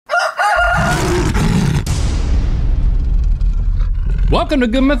Welcome to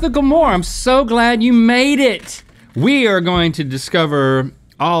Good Mythical More. I'm so glad you made it. We are going to discover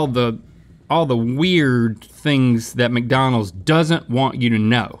all the weird things that McDonald's doesn't want you to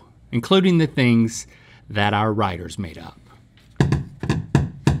know, including the things that our writers made up.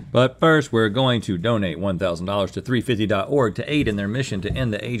 But first, we're going to donate $1,000 to 350.org to aid in their mission to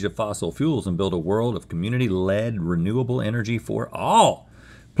end the age of fossil fuels and build a world of community-led renewable energy for all.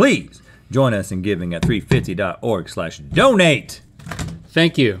 Please join us in giving at 350.org/donate.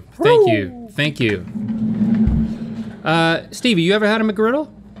 Thank you, thank you, thank you. Stevie, you ever had a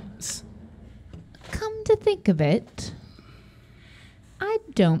McGriddle? Come to think of it, I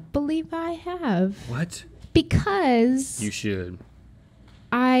don't believe I have. What? Because You should.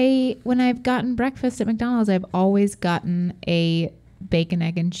 when I've gotten breakfast at McDonald's, I've always gotten a bacon,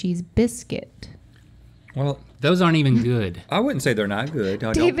 egg, and cheese biscuit. Well, Those aren't even good. I wouldn't say they're not good.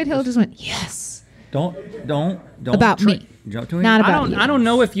 David Hill just went, yes. Don't. About me. Don't do Not anything. about you. I don't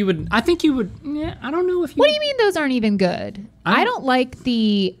know if you would, I think you would, yeah, I don't know if you What do you mean those aren't even good? I don't like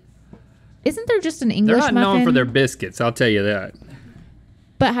the, isn't there just an English They're not muffin? known for their biscuits, I'll tell you that.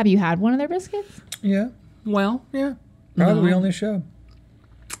 But have you had one of their biscuits? Yeah, Well, yeah. Probably on this show.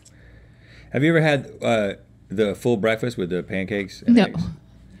 Have you ever had the full breakfast with the pancakes and No. eggs?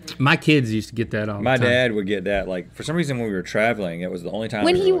 my kids used to get that all the My time. dad would get that. Like, for some reason, when we were traveling, it was the only time.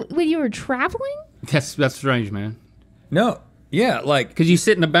 When we were like, you were traveling? That's strange, man. no, yeah, like Because you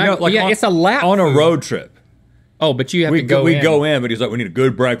sit in the back, no, like yeah, on, it's a lap on a food. road trip. Oh, but you have to go We in. go in, but he's like, we need a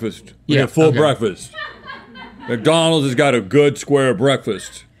good breakfast. We Yeah, need a full okay. breakfast. McDonald's has got a good square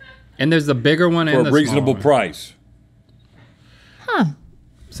breakfast And there's the bigger one for and a the reasonable smaller. price. Huh.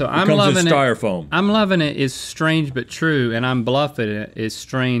 So It I'm comes in loving it. styrofoam. I'm loving it is strange but true, and I'm bluffing it is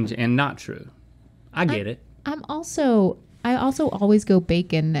strange and not true. I get it. I also always go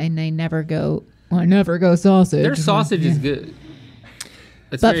bacon and I never go sausage. Their sausage is good.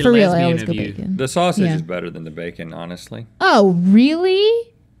 It's But very for real, I lesbian always of go you. bacon. The sausage Yeah. is better than the bacon, honestly. Oh,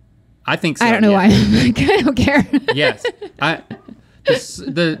 really? I think so. I don't know yeah. why. I don't care. Yes.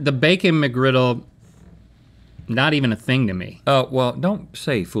 The bacon McGriddle, not even a thing to me. Oh, well, don't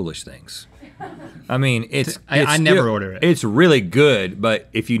say foolish things. I mean, I never order it. It's really good, but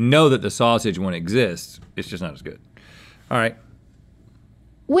if you know that the sausage one exists, it's just not as good. All right.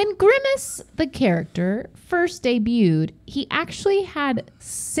 When Grimace, the character, first debuted, he actually had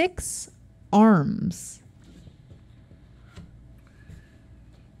 6 arms.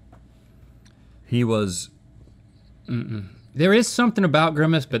 He was There is something about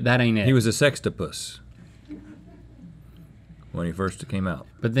Grimace, but that ain't it. he was a sextopus when he first came out.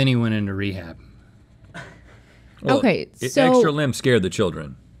 But then he went into rehab. Well, Okay, so- extra limbs scared the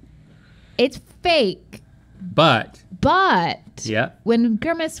children. It's fake, But but yeah, when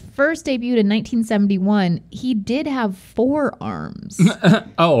Grimace first debuted in 1971, he did have 4 arms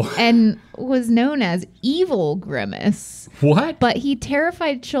oh, and was known as Evil Grimace. what? But he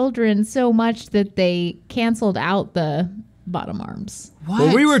terrified children so much that they canceled out the bottom arms. What?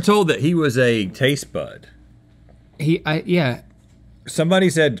 Well, we were told that he was a taste bud. Yeah, Somebody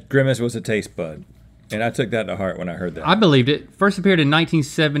said Grimace was a taste bud, and I took that to heart when I heard that. I believed it. First appeared in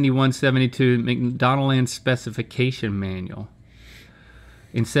 1971-72 McDonaldland Specification Manual.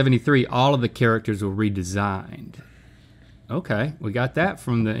 In 73, all of the characters were redesigned. Okay, we got that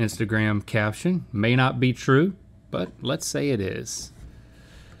from the Instagram caption. May not be true, but let's say it is.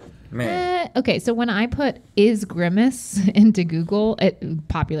 Man, Okay, so when I put "is Grimace" into Google, it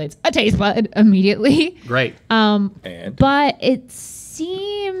populates a taste bud immediately. Great. and But it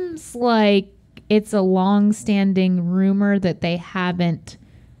seems like it's a long-standing rumor that they haven't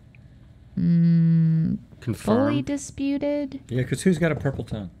fully Confirmed. disputed. yeah, because who's got a purple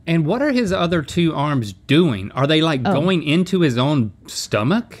tongue? And what are his other 2 arms doing? Are they like going into his own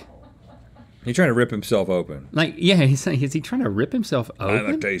stomach? He's trying to rip himself open. Like, yeah, is he trying to rip himself I'm a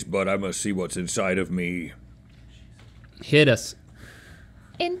open? taste bud. I must see what's inside of me. Hit us.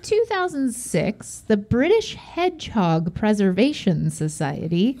 In 2006, the British Hedgehog Preservation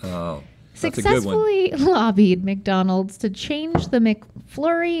Society Oh, that's a good one. successfully lobbied McDonald's to change the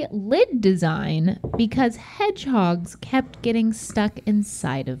McFlurry lid design because hedgehogs kept getting stuck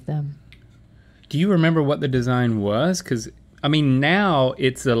inside of them. Do you remember what the design was? Because, I mean, now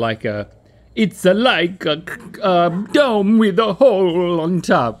it's like a dome with a hole on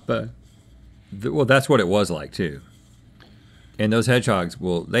top. Well, that's what it was like too. And those hedgehogs,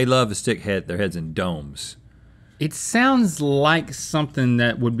 well, they love to stick their heads in domes. It sounds like something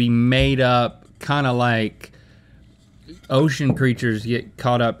that would be made up, kind of like ocean creatures get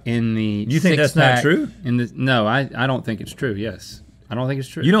caught up in the. You think that's not six-pack true? No, I don't think it's true. Yes, I don't think it's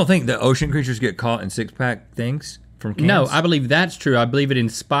true. You don't think the ocean creatures get caught in 6-pack things? from cans? No, I believe that's true. I believe it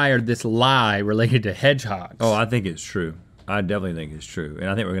inspired this lie related to hedgehogs. Oh, I think it's true. I definitely think it's true. And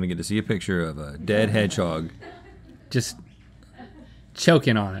I think we're going to get to see a picture of a dead hedgehog. Just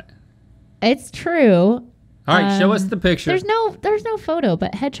choking on it. It's true. All right, show us the picture. There's no photo,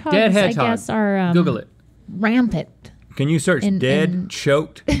 but hedgehogs, Dead hedgehog. I guess, are Google it. rampant. Can you search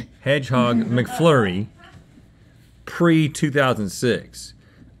choked hedgehog McFlurry pre-2006?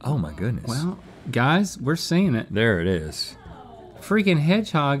 Oh my goodness. Well, guys, we're seeing it. There it is. Freaking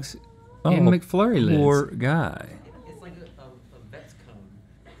hedgehogs in McFlurry lids. Poor guy. It's like a vet's cone.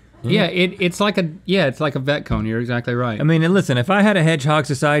 Yeah, it's like a vet cone. You're exactly right. I mean, and listen, if I had a hedgehog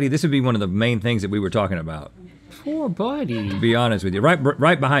society, this would be one of the main things that we were talking about. Poor buddy. To be honest with you,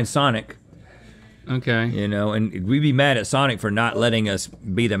 right behind Sonic. Okay. You know, and we'd be mad at Sonic for not letting us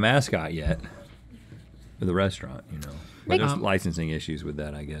be the mascot yet for the restaurant. You know, but there's licensing issues with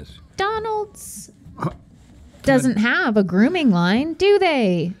that, I guess. McDonald's doesn't have a grooming line, do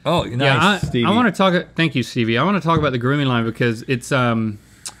they? Oh, nice, Yeah, Stevie. I want to talk. Thank you, Stevie. I want to talk about the grooming line because it's we're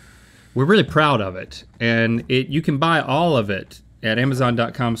really proud of it, and you can buy all of it at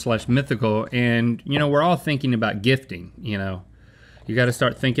Amazon.com/mythical, and you know we're all thinking about gifting. You know, you got to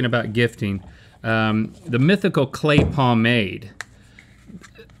start thinking about gifting. The Mythical clay pomade.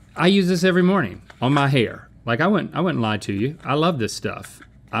 I use this every morning on my hair. Like I wouldn't lie to you. I love this stuff.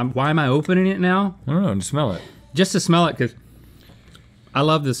 Why am I opening it now? I don't know, just smell it. Just to smell it, because I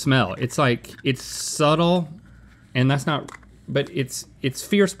love the smell. It's like, it's subtle, and that's not, but it's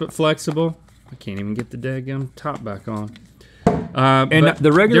fierce but flexible. I can't even get the daggum top back on. And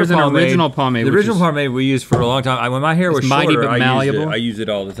the regular there's pomade, an original pomade. the original pomade we used for a long time. When my hair was mighty shorter, but malleable. I used it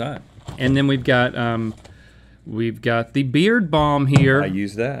all the time. And then we've got the beard balm here. I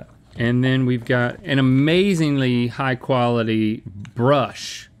use that. And then we've got an amazingly high quality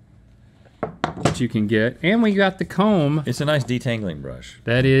brush that you can get. And we got the comb. It's a nice detangling brush.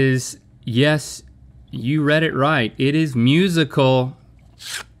 That is, yes, you read it right. It is musical.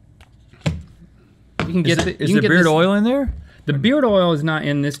 You can get Is there beard oil in there? The beard oil is not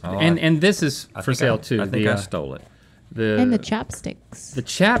in this, Oh, and this is for sale too. I think I stole it. And the chopsticks. The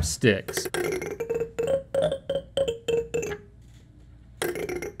chapsticks.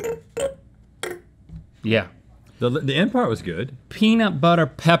 Yeah. The end part was good. Peanut butter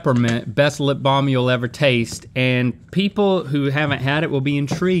peppermint, best lip balm you'll ever taste. And people who haven't had it will be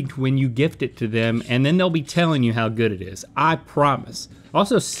intrigued when you gift it to them, and then they'll be telling you how good it is. I promise.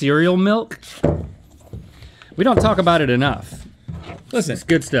 Also, cereal milk. We don't talk about it enough. Listen, It's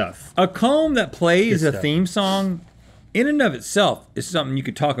good stuff. a comb that plays Good a stuff. theme song, in and of itself, is something you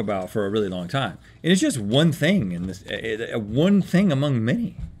could talk about for a really long time. And it's just one thing in this, one thing among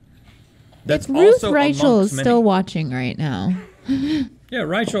many. That's Ruth also Rachel amongst is many. still watching right now. Yeah,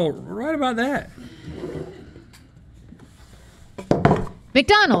 Rachel, right about that.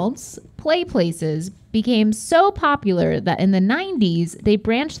 McDonald's play places became so popular that in the 90s, they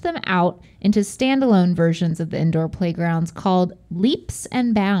branched them out into standalone versions of the indoor playgrounds called Leaps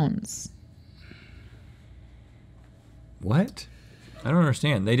and Bounds. What? I don't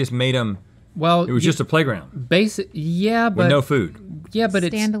understand. They just made them. Well, It was just a playground basic. Yeah, with but no food. yeah, but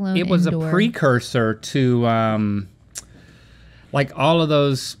Standalone it was indoor. a precursor to like all of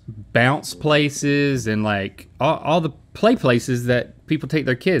those bounce places and like all the play places that people take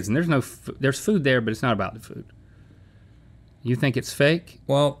their kids, and there's food there, but it's not about the food. You think it's fake?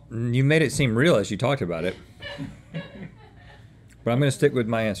 Well, you made it seem real as you talked about it. But I'm going to stick with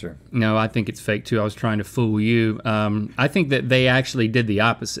my answer. No, I think it's fake too. I was trying to fool you. I think that they actually did the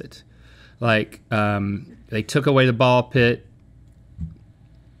opposite. Like they took away the ball pit.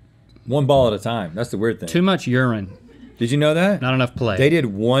 One ball at a time. That's the weird thing. Too much urine, Did you know that? not enough play. They did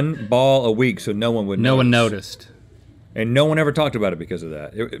one ball a week so no one would No notice. one noticed. And no one ever talked about it because of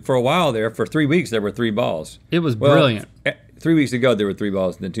that. For a while there, for 3 weeks, there were 3 balls. It was Well, brilliant. 3 weeks ago, there were 3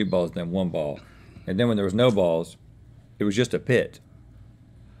 balls, then 2 balls, then 1 ball. And then when there was no balls, it was just a pit.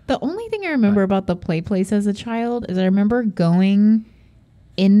 The only thing I remember about the play place as a child is I remember going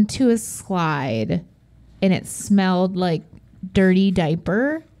into a slide and it smelled like dirty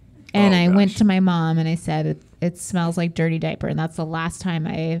diaper. And Oh, I went gosh. to my mom and I said, it smells like dirty diaper. And that's the last time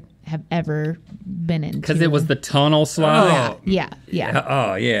I have ever been into. Because it was the tunnel slide. Yeah.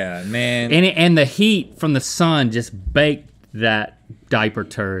 Oh, yeah, man. And the heat from the sun just baked that diaper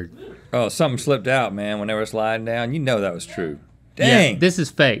turd. Oh, something slipped out, man, when they were sliding down. You know that was true. Dang. Yeah, this is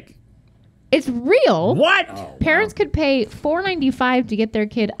fake. It's real. What? Parents could pay $4.95 to get their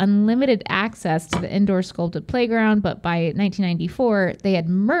kid unlimited access to the indoor sculpted playground, but by 1994, they had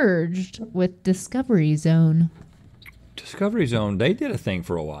merged with Discovery Zone. Discovery Zone, they did a thing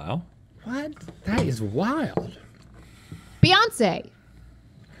for a while. What? That is wild. Beyonce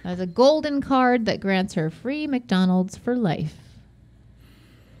has a golden card that grants her free McDonald's for life.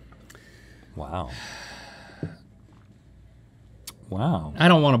 Wow. Wow. I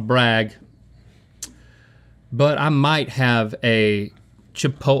don't want to brag, but I might have a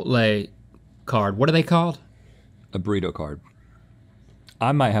Chipotle card. What are they called? A burrito card.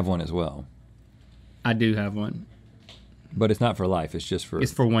 I might have one as well. I do have one. But it's not for life. It's just for.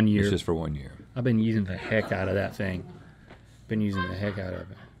 It's for 1 year. It's just for 1 year. I've been using the heck out of that thing. Been using the heck out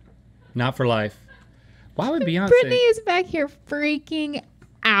of it. Not for life. Why would Beyonce? Brittany is back here freaking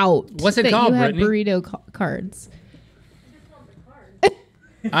out. What's it that called, you have Brittany? burrito cards.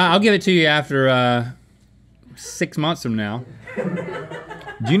 I'll give it to you after 6 months from now.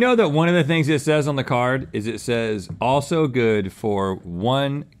 Do you know that one of the things it says on the card is it says also good for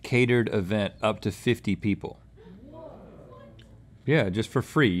one catered event up to 50 people. Yeah, just for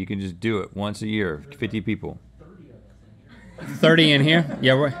free. You can just do it once a year, 50 people. 30 in here?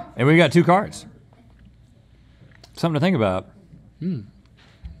 Yeah, we're. And we got 2 cards. Something to think about.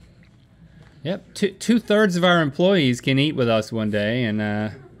 Yep, two-thirds of our employees can eat with us one day,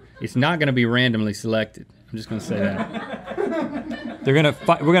 and it's not gonna be randomly selected. I'm just gonna say that. They're gonna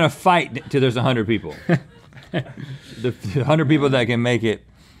fight. We're gonna fight till there's 100 people. the 100 people that can make it.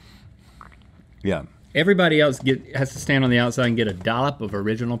 Yeah. Everybody else has to stand on the outside and get a dollop of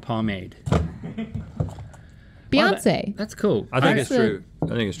original pomade. Beyonce. That's cool. I think That's it's true. I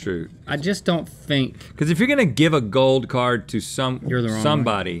think it's true. I just don't think. Because if you're gonna give a gold card to You're the wrong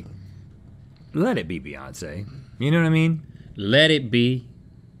somebody, let it be Beyonce. You know what I mean? Let it be.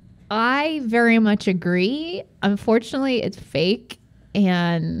 I very much agree. Unfortunately, it's fake,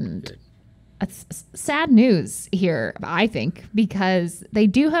 and it's sad news here, I think, because they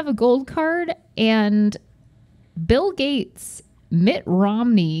do have a gold card, and Bill Gates, Mitt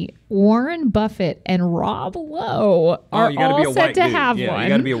Romney, Warren Buffett, and Rob Lowe are all set to have yeah, one. you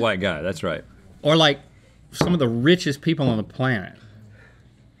gotta be a white guy. That's right. Or like some of the richest people on the planet.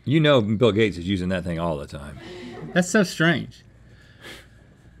 You know Bill Gates is using that thing all the time. That's so strange.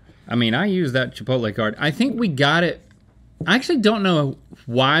 I mean, I use that Chipotle card. I think we got it. I actually don't know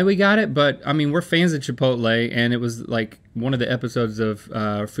why we got it, but I mean, we're fans of Chipotle, and it was like one of the episodes of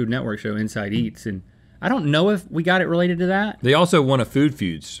our Food Network show, Inside Eats, and I don't know if we got it related to that. They also won a Food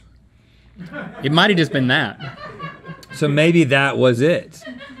Feuds. It might have just been that. So maybe that was it.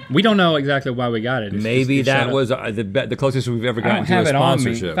 We don't know exactly why we got it. It's Maybe just, it that showed was up. the closest we've ever I gotten don't to a have it on me.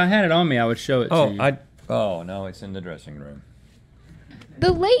 sponsorship. If I had it on me, I would show it to you. Oh no, it's in the dressing room.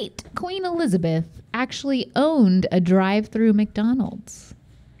 The late Queen Elizabeth actually owned a drive-through McDonald's.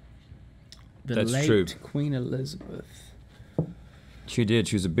 The That's late true. Queen Elizabeth. She did.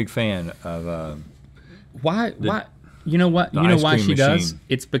 She was a big fan of. Why? You know what? the You know ice why cream she does? machine.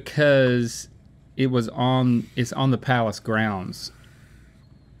 It's because it's on the palace grounds.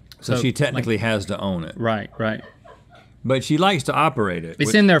 So she technically has to own it, Right. but she likes to operate it.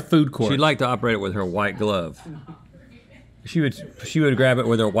 It's in their food court. She'd like to operate it with her white glove. She would grab it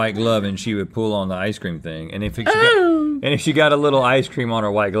with her white glove and she would pull on the ice cream thing. And if she got a little ice cream on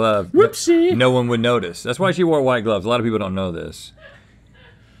her white glove, Whoopsie. no one would notice. That's why she wore white gloves. A lot of people don't know this.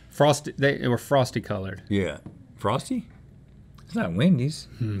 Frosty. They were frosty colored. Yeah. Frosty? It's not Wendy's.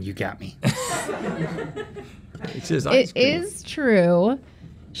 You got me. It's just ice It cream. is true.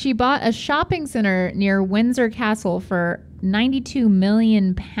 She bought a shopping center near Windsor Castle for 92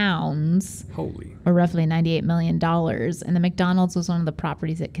 million pounds, Holy. or roughly $98 million, and the McDonald's was one of the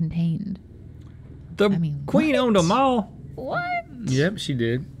properties it contained. The mean, queen what? owned them all. What? Yep, she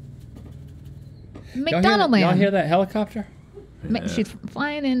did. McDonald Y'all Land. hear that helicopter? She's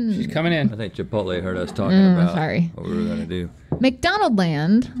flying in. She's coming I in. think Chipotle heard us talking about sorry. what we were going to do. McDonald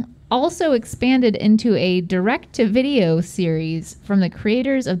Land also expanded into a direct-to-video series from the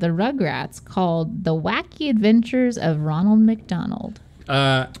creators of the Rugrats called The Wacky Adventures of Ronald McDonald.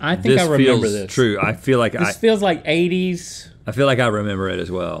 I think This I remember feels this. true. I feel like This feels like 80s. I feel like I remember it as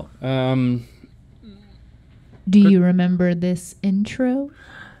well. Do you remember this intro?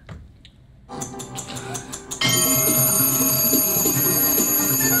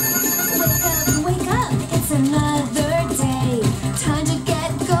 Wake up, it's another day. Time to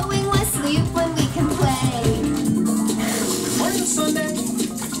get going, let's sleep when we can play. Morning, Sunday.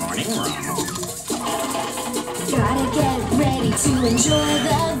 Morning, Ron. Gotta get ready to enjoy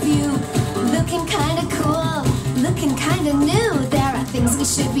the view. Looking kinda cool, looking kinda new. There are things we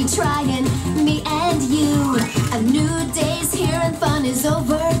should be trying, me and you. A new day's here and fun is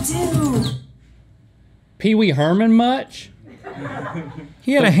overdue. Pee Wee Herman much?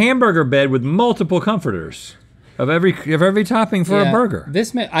 He had a hamburger bed with multiple comforters. of every topping for a Yeah, burger.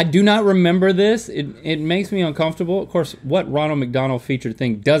 I do not remember this. It makes me uncomfortable. Of course, what Ronald McDonald featured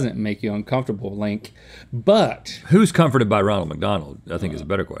thing doesn't make you uncomfortable, Link. But Who's comforted by Ronald McDonald? I think is a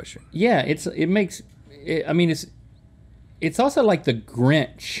better question. yeah, it's also like the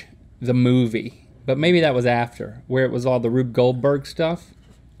Grinch, the movie, but maybe that was after, where it was all the Rube Goldberg stuff.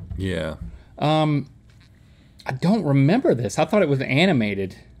 Yeah. I don't remember this. I thought it was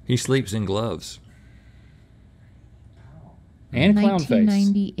animated. He sleeps in gloves. And clown face.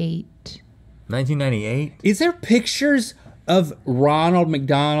 1998. 1998. Is there pictures of Ronald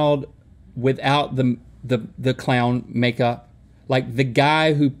McDonald without the clown makeup? Like the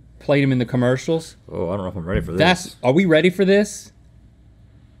guy who played him in the commercials? Oh, I don't know if I'm ready for this. Are we ready for this?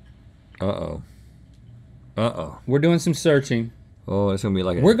 Uh-oh. We're doing some searching. Oh, it's gonna be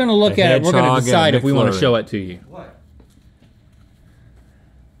like We're gonna look at it. We're gonna decide if we want to show it to you. What?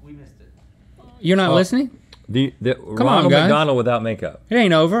 We missed it. You're not listening? The Come on, Ronald guys. McDonald without makeup. It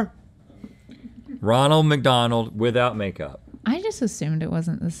ain't over. Ronald McDonald without makeup. I just assumed it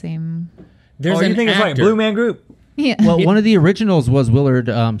wasn't the same. There's Oh, you an think it's like actor. Blue Man Group? Yeah. Well, one of the originals was Willard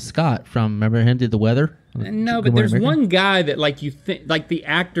Scott from, remember him did The Weather? No, Good but Morning there's America? one guy that like you think, like the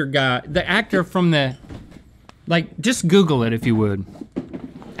actor from the, like just Google it if you would.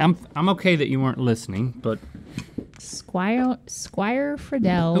 I'm okay that you weren't listening, but Squire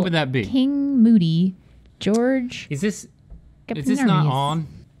Friedel. Who would that be? King Moody, George. is this not Capnarius. on?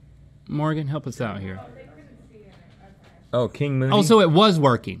 Morgan, help us out here. Oh, King Mooney. Oh, so it was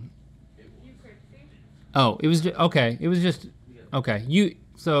working. Oh, it was okay. It was just okay.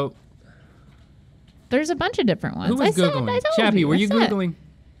 There's a bunch of different ones. Who was Googling? I told Chappie, were I you said. Googling?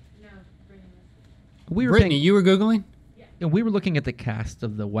 We were Brittany, you were Googling? we were looking at the cast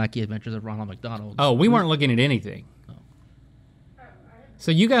of the Wacky Adventures of Ronald McDonald. Oh, we weren't looking at anything.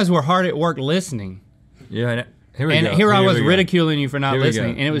 So you guys were hard at work listening. Yeah, I know. Here we And go. here I was we go. ridiculing you for not Here we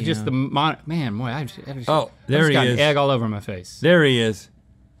listening. go. And it was just Yeah. the man, boy, I just Oh, there just he got is. egg all over my face. There he is.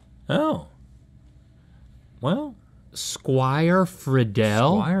 Oh. Well, Squire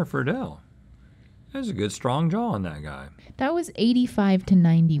Friedel. Squire Friedel. There's a good strong jaw on that guy. That was 85 to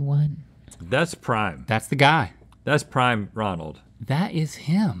 91. That's prime. That's the guy. That's prime Ronald. That is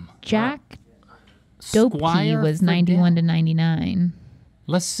him. Jack Dopey Squire was Friedel. 91 to 99.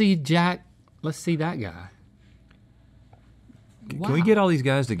 Let's see Jack. Let's see that guy. Can we get all these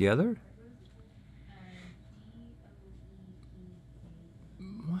guys together?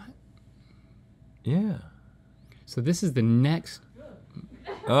 What? Yeah. So this is the next.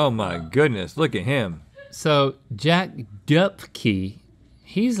 Oh my goodness, look at him. So Jack Dupke,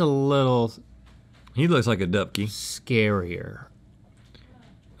 he's a little He looks like a dupke. scarier.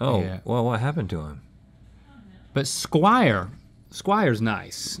 Oh, Yeah. well, what happened to him? But Squire's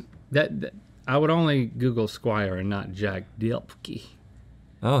nice. That I would only Google Squire and not Jack Dupke.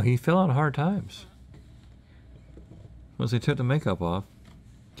 Oh, he fell on hard times. Once they took the makeup off.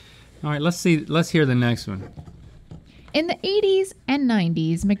 All right, let's hear the next one. In the 80s and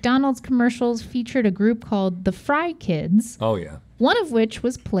 90s, McDonald's commercials featured a group called the Fry Kids, Oh yeah. one of which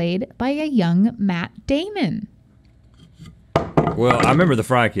was played by a young Matt Damon. Well, I remember the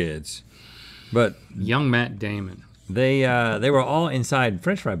Fry Kids, but Young Matt Damon. they were all inside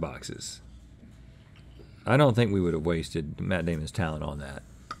French fry boxes. I don't think we would have wasted Matt Damon's talent on that.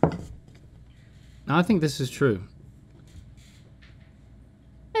 No, I think this is true.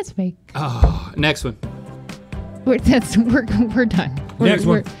 That's fake. Next one. We're done. Next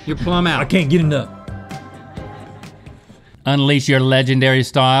one. You're plumb out. I can't get enough. Unleash your legendary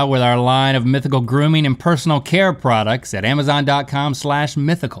style with our line of mythical grooming and personal care products at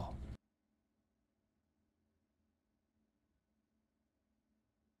Amazon.com/mythical.